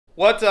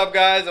What's up,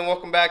 guys, and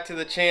welcome back to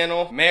the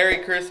channel. Merry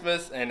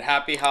Christmas and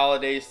happy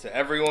holidays to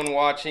everyone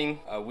watching.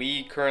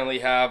 We currently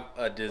have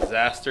a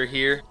disaster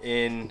here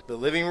in the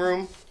living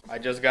room. I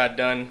just got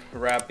done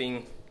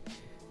wrapping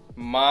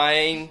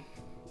mine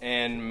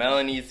and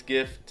Melanie's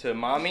gift to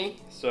mommy,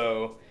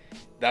 so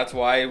that's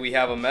why we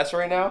have a mess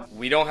right now.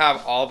 We don't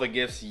have all the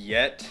gifts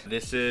yet.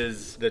 This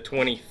is the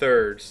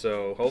 23rd,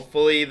 so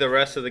hopefully the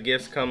rest of the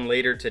gifts come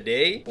later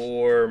today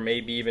or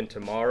maybe even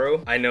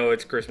tomorrow. I know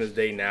it's Christmas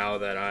Day now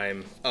that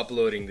I'm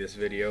uploading this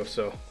video,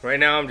 so right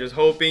now I'm just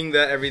hoping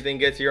that everything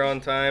gets here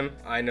on time.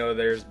 I know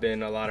there's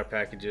been a lot of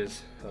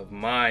packages of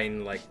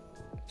mine, like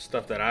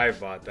stuff that I've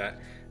bought that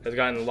has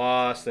gotten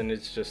lost and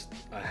it's just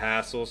a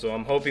hassle, so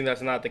I'm hoping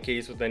that's not the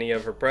case with any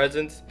of her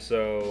presents.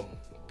 So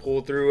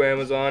pull through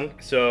Amazon.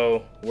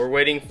 So we're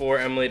waiting for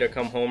Emily to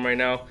come home right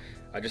now.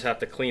 I just have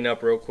to clean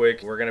up real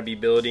quick. We're gonna be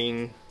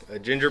building a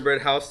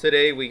gingerbread house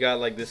today. We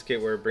got like this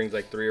kit where it brings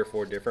like 3 or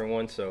 4 different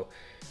ones, so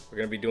we're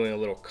gonna be doing a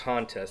little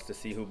contest to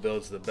see who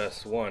builds the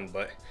best one,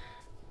 but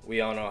we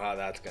all know how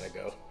that's gonna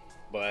go.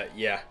 But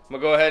yeah, I'm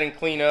gonna go ahead and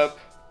clean up,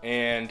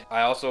 and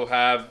I also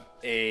have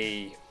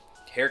a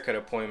haircut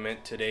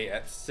appointment today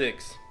at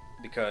 6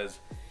 because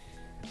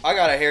I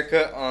got a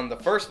haircut on the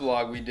first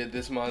vlog we did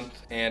this month,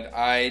 and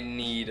I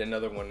need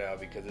another one now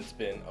because it's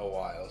been a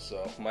while.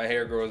 So my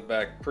hair grows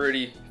back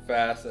pretty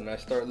fast and I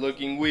start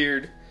looking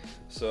weird,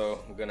 so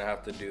I'm gonna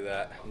have to do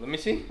that. Let me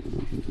see.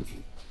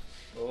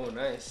 Oh,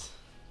 nice.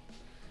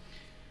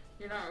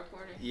 You're not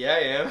recording.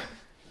 Yeah,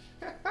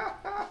 I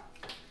am.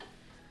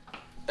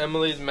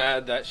 Emily's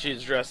mad that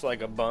she's dressed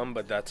like a bum,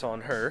 but that's on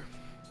her.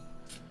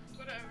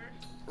 Whatever.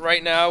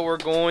 Right now we're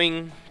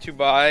going to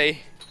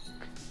buy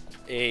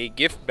a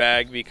gift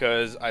bag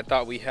because I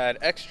thought we had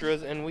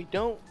extras and we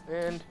don't,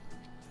 and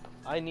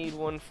I need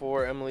one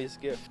for Emily's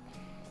gift.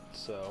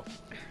 So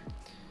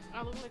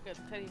I look like a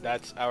teddy bear.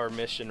 That's our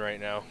mission right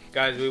now.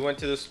 Guys, we went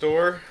to the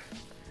store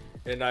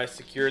and I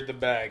secured the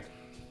bag,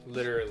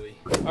 literally.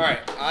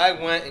 Alright, I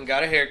went and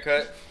got a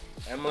haircut.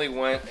 Emily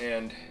went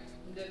and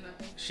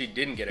she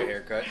didn't get a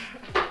haircut.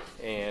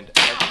 And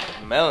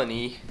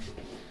Melanie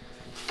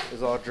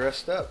is all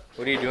dressed up.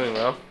 What are you doing,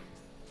 Mel?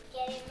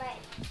 Getting my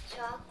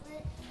chocolate.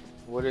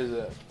 What is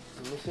it?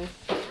 Let me see.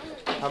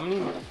 How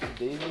many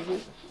days is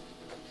it?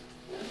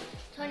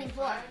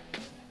 24.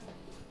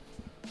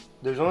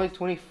 There's only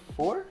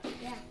 24?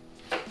 Yeah.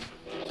 So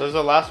this is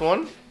the last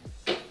one?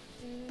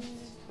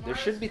 There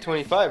should be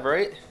 25,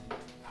 right?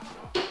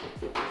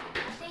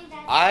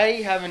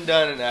 I haven't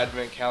done an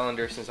advent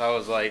calendar since I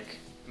was like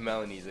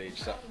Melanie's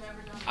age, so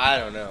I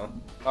don't know.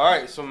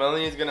 Alright, so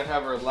Melanie's gonna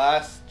have her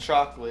last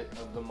chocolate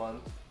of the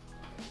month.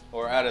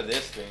 Or out of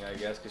this thing, I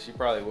guess, because she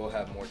probably will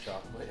have more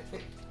chocolate.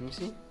 Let me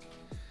see.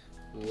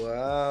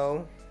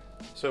 Wow.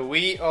 So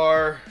we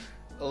are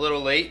a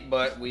little late,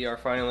 but we are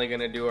finally going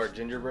to do our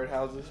gingerbread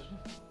houses.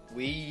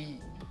 We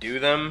do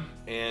them,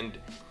 and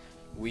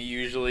we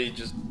usually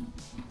just...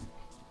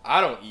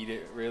 I don't eat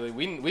it, really.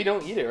 We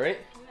don't eat it, right?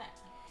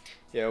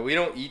 Yeah, we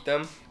don't eat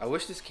them. I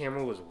wish this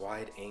camera was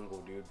wide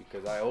angle, dude,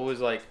 because I'm always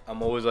like, I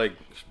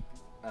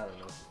don't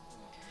know.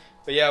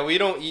 But yeah, we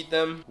don't eat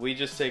them. We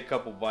just take a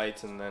couple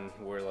bites and then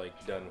we're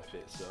like done with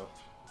it. So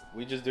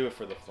we just do it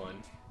for the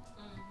fun.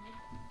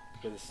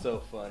 Because it's so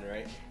fun,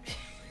 right?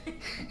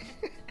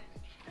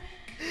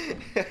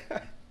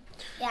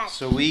 Yeah.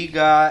 So we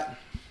got,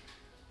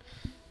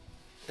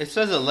 it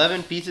says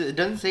 11 pieces. It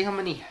doesn't say how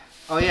many.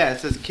 Oh yeah, it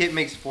says Kit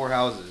makes 4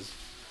 houses.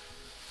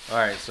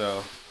 Alright,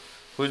 so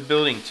who's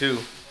building 2?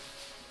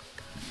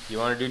 You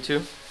want to do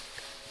 2?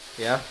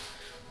 Yeah?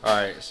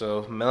 Alright,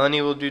 so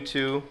Melanie will do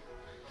 2.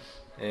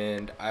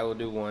 And I will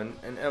do 1,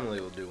 and Emily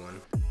will do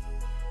 1.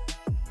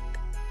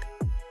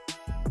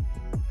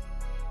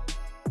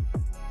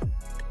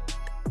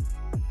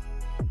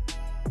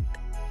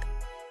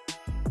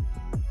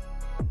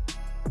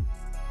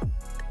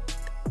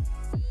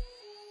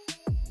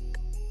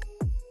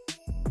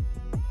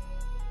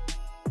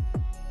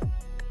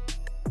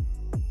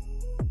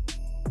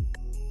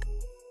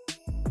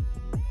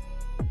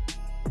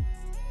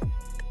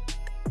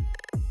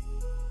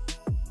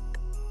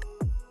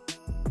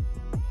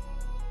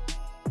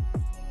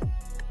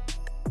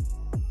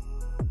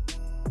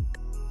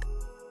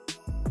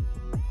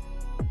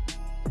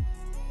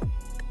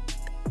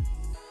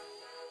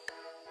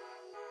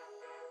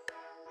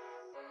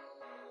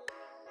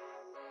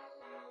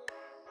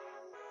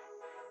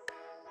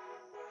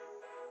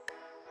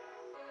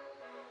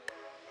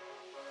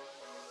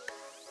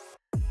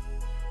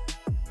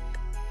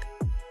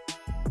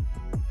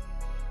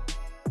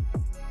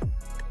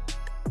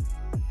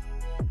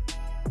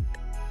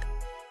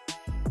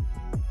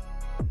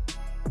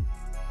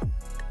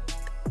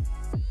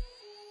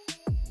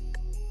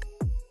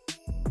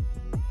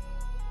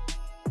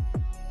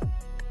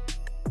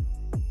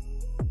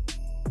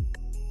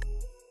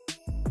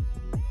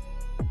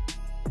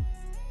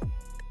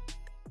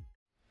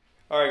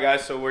 Alright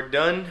guys, so we're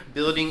done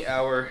building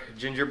our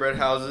gingerbread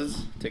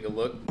houses. Take a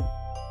look.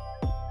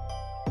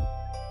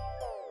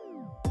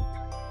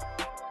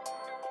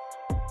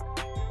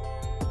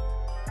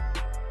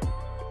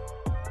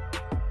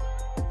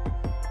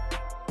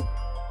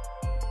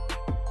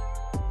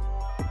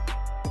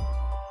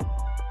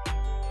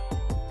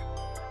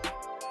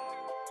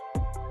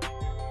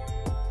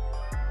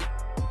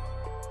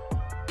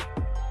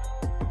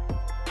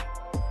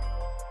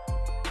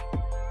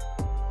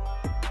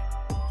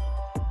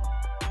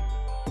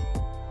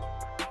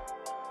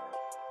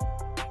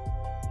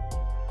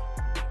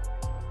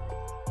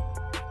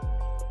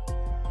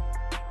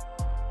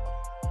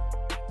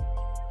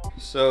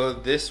 So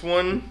this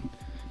one,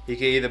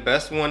 aka the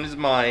best one, is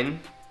mine.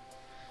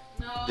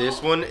 No.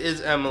 This one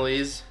is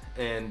Emily's,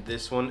 and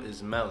this one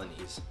is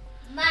Melanie's.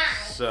 Mine.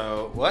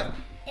 So what?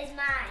 Is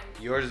mine.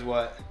 Yours is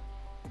what?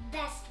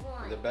 Best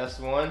one. The best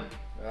one?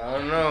 I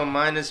don't know.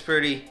 Mine is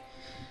pretty.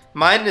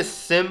 Mine is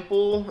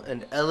simple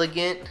and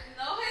elegant.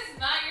 No, it's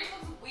not. Yours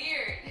looks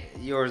weird.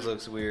 Yours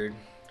looks weird.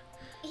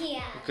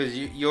 Yeah. Because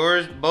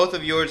yours, both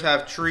of yours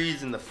have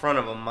trees in the front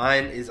of them.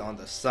 Mine is on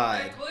the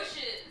side. They're bushes.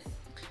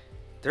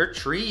 They're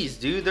trees,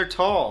 dude. They're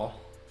tall.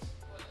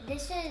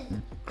 This is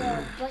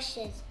the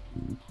bushes.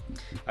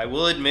 I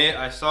will admit,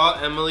 I saw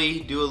Emily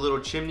do a little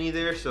chimney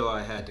there, so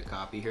I had to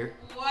copy her.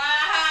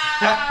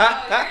 Wow,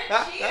 you're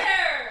a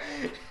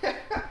cheater.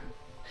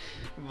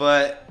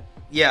 But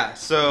yeah,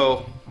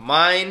 so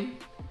mine,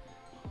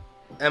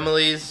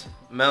 Emily's,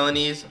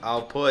 Melanie's,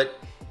 I'll put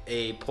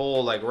a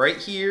poll like right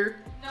here,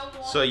 No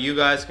more. so you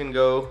guys can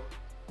go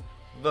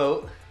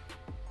vote.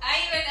 I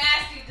even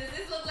asked you, does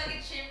this look like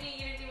a chimney?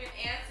 You didn't even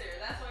answer.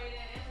 That's why you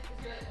didn't answer,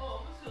 because you're like,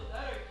 oh, I'm still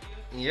better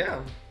than you.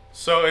 Yeah.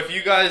 So if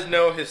you guys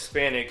know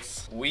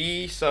Hispanics,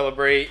 we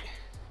celebrate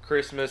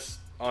Christmas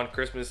on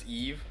Christmas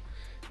Eve.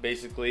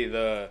 Basically,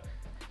 the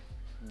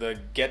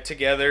get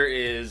together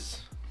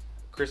is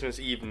Christmas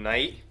Eve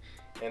night,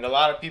 and a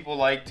lot of people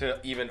like to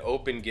even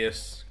open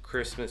gifts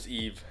Christmas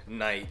Eve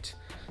night.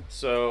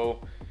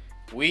 So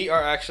we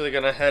are actually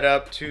gonna head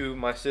up to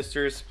my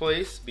sister's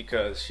place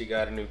because she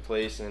got a new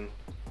place and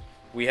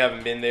we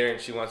haven't been there, and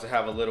she wants to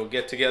have a little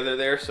get together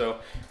there. So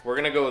we're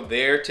gonna go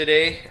there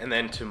today, and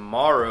then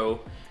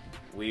tomorrow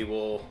we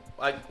will,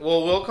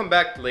 we'll come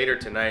back later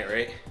tonight,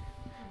 right?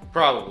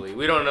 Probably.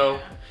 We don't know.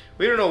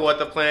 We don't know what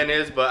the plan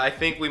is, but I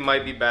think we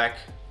might be back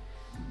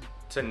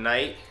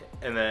tonight,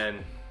 and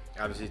then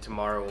obviously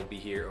tomorrow we'll be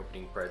here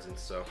opening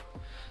presents, so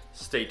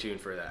stay tuned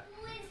for that.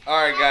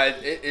 Alright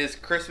guys, it is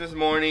Christmas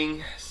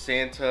morning.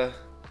 Santa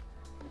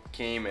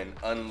came and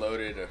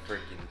unloaded a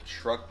freaking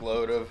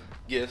truckload of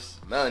gifts.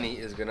 Melanie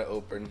is gonna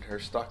open her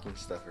stocking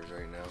stuffers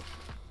right now.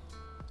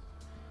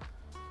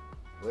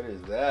 What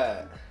is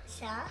that?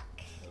 Socks.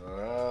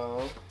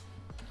 Wow.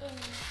 And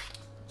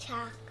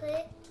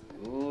chocolate.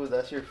 Ooh,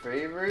 that's your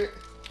favorite?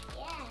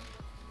 Yeah.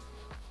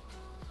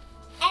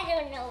 I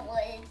don't know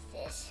what is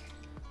this.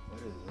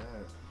 What is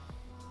that?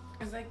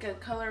 It's like a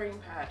coloring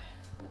pad.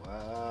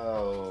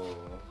 Wow,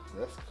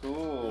 that's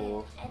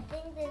cool. I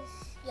think this,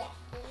 yeah,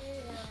 this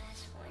is the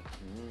last one.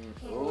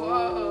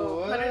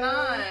 Whoa, put it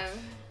on.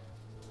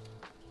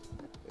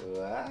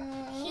 Wow.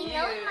 He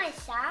knows my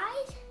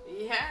size?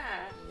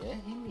 Yeah. Yeah,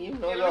 he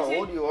knows how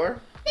old you are.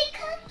 Big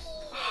cookie.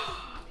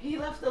 He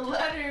left a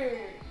letter.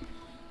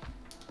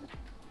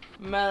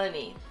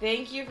 Melanie,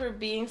 thank you for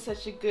being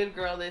such a good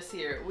girl this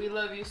year. We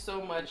love you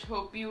so much.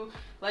 Hope you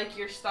like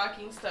your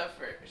stocking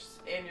stuffers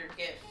and your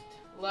gift.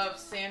 Love,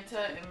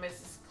 Santa and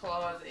Mrs.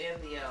 Claus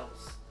and the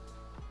elves.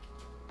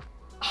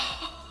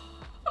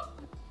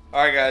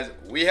 Alright guys,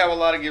 we have a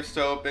lot of gifts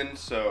to open,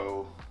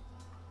 so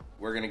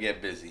we're gonna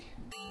get busy.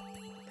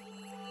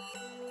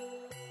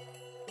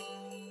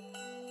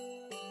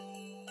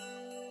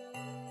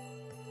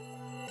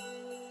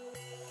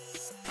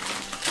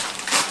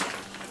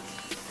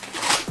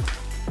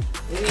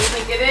 What do you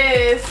think it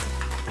is?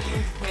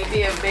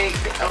 Maybe a big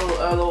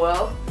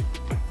LOL.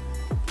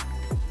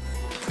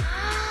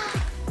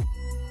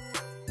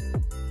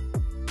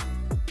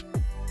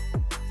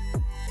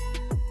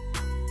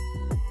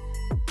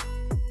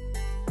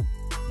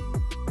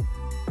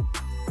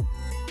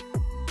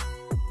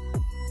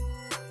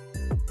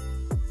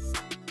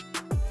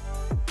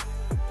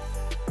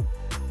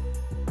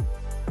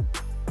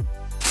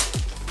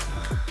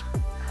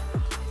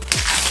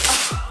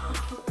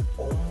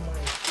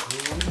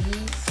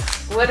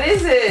 What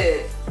is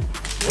it?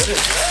 What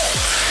is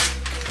that?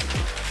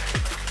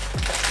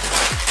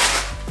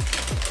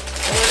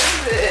 What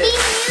is He it?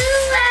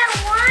 knew I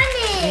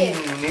wanted.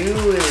 He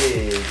knew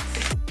it.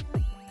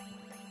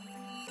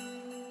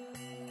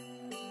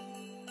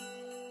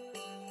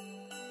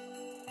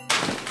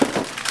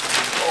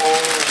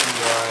 Oh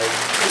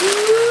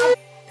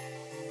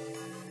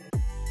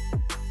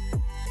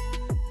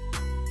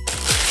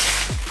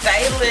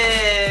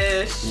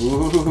Stylish. my.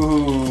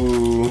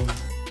 Ooh.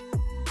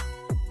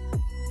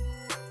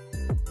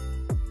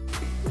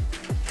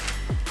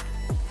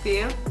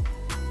 Feel?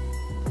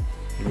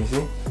 Let me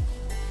see.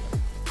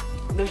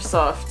 They're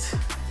soft.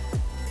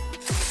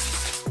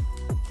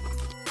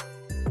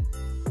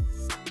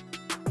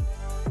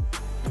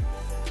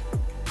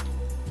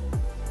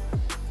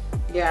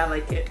 Yeah, I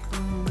like it.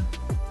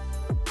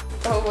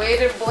 A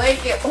weighted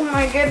blanket. Oh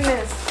my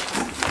goodness.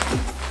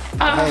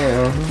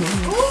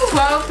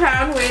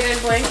 12-pound weighted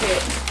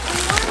blanket.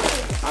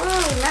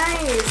 Oh,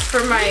 nice.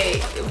 For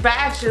my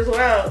batch as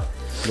well.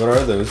 What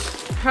are those?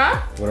 Huh?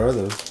 What are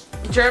those?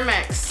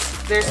 Germex.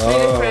 There's three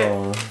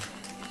different.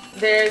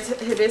 There's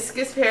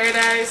Hibiscus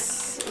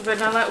Paradise,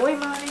 vanilla, wait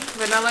Melanie,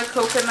 vanilla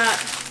coconut,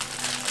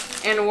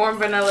 and warm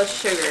vanilla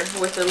sugar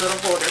with a little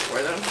holder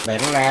for them.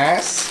 Very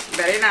nice.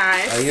 Very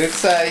nice. Are you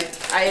excited?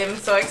 I am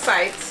so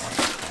excited.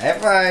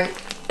 Have fun.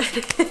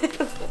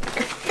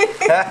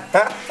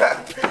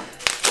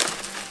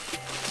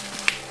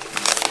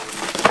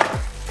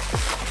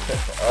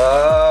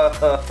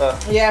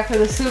 Yeah, for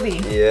the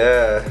subi.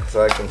 Yeah,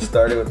 so I can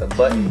start it with a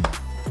button.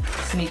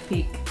 Sneak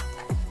peek.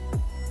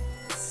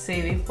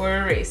 Saving for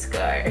a race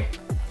car.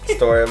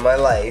 Story of my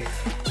life.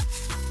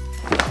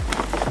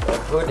 A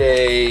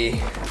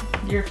hoodie.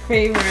 Your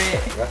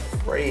favorite. My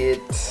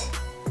favorite.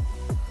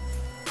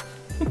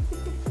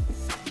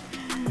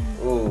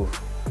 Ooh,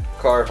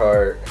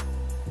 Carhartt.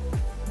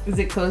 Is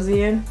it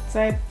cozy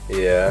inside?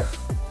 Yeah.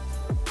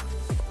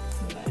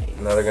 Nice.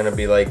 Now they're gonna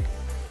be like,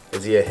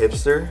 is he a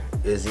hipster?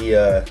 Is he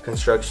a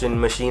construction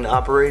machine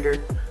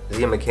operator? Is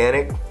he a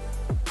mechanic?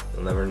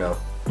 We'll never know.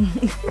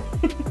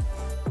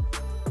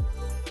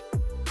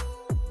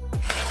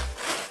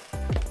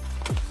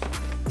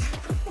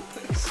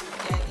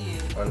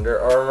 Under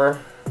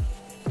Armour.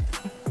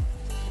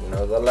 You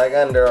know I like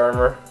Under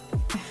Armour.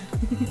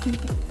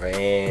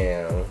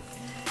 Bam.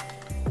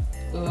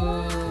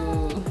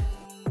 Ooh.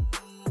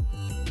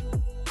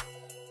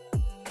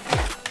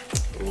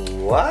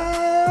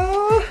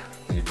 Wow.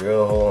 You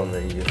drill a hole and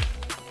then you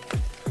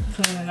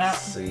Clean it out.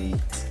 sweet.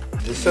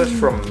 This says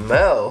from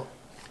Mel.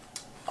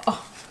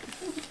 Oh.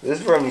 This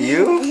is from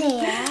you?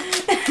 Yeah.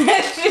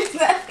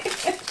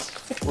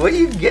 What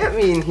you get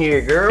me in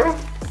here, girl?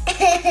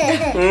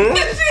 Hmm?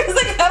 She was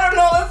like, I don't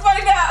know, let's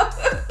find out.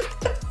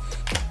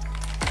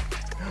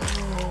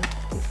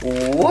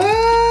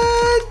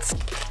 What?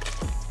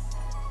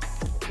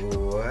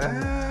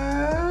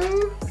 Wow.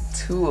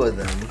 2 of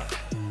them.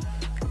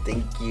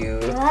 Thank you.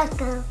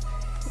 Welcome.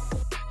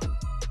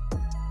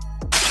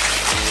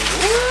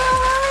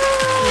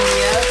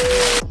 Yep.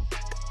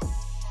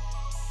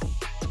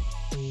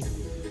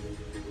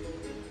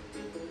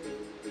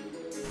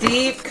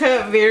 Deep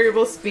cut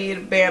variable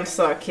speed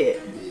bandsaw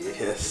kit.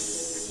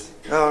 Yes.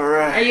 All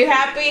right. Are you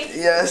happy?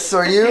 Yes.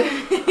 Are you?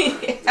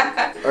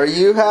 Yeah. Are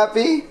you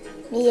happy?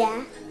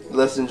 Yeah.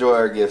 Let's enjoy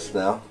our gifts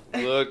now.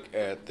 Look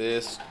at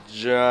this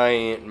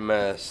giant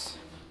mess.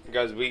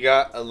 Guys, we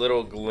got a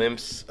little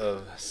glimpse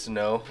of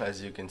snow,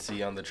 as you can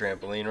see on the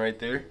trampoline right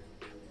there.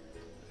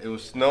 It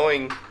was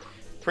snowing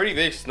pretty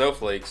big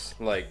snowflakes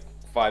like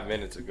 5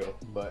 minutes ago,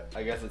 but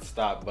I guess it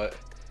stopped, but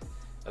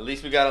at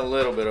least we got a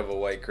little bit of a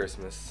white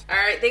Christmas. All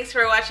right, thanks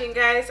for watching,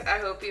 guys. I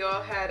hope you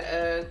all had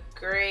a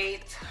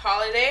great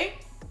holiday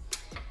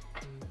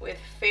with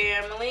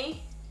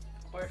family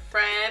or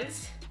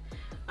friends.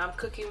 I'm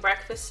cooking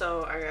breakfast,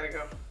 so I gotta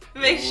go.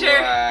 Make sure.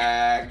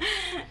 Relax.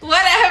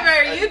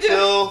 Whatever you do.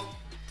 Until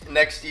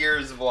next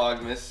year's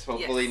Vlogmas.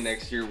 Hopefully Yes.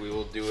 next year we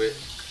will do it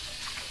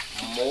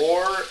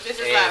more This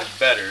is and loud.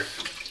 better.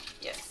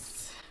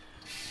 Yes.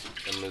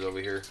 Emily's over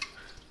here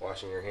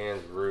washing her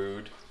hands.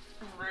 Rude.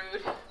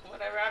 Rude.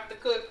 Whatever I have to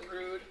cook,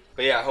 rude.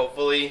 But yeah,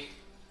 hopefully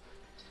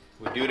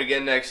we do it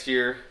again next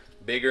year.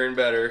 Bigger and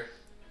better.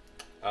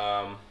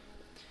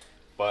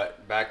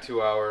 But back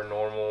to our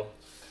normal.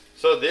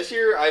 So this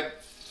year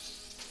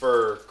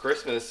for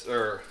Christmas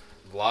or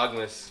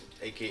Vlogmas,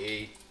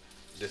 aka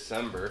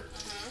December,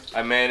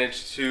 I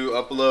managed to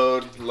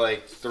upload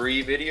like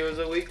 3 videos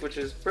a week, which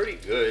is pretty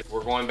good.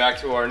 We're going back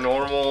to our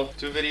normal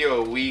 2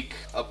 video a week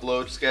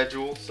upload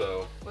schedule,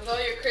 so With all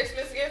your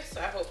Christmas gifts,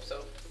 I hope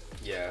so.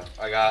 yeah,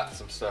 I got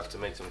some stuff to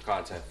make some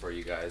content for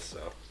you guys,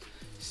 so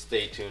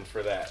stay tuned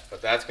for that.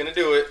 But that's gonna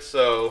do it,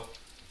 so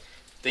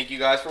thank you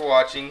guys for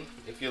watching.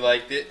 If you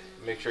liked it,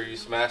 make sure you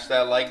smash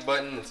that like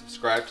button and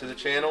subscribe to the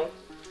channel.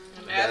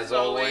 And as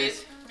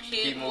always,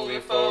 keep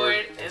moving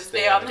forward and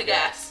stay on the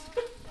gas.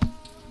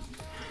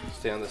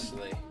 Stay on the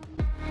sleigh.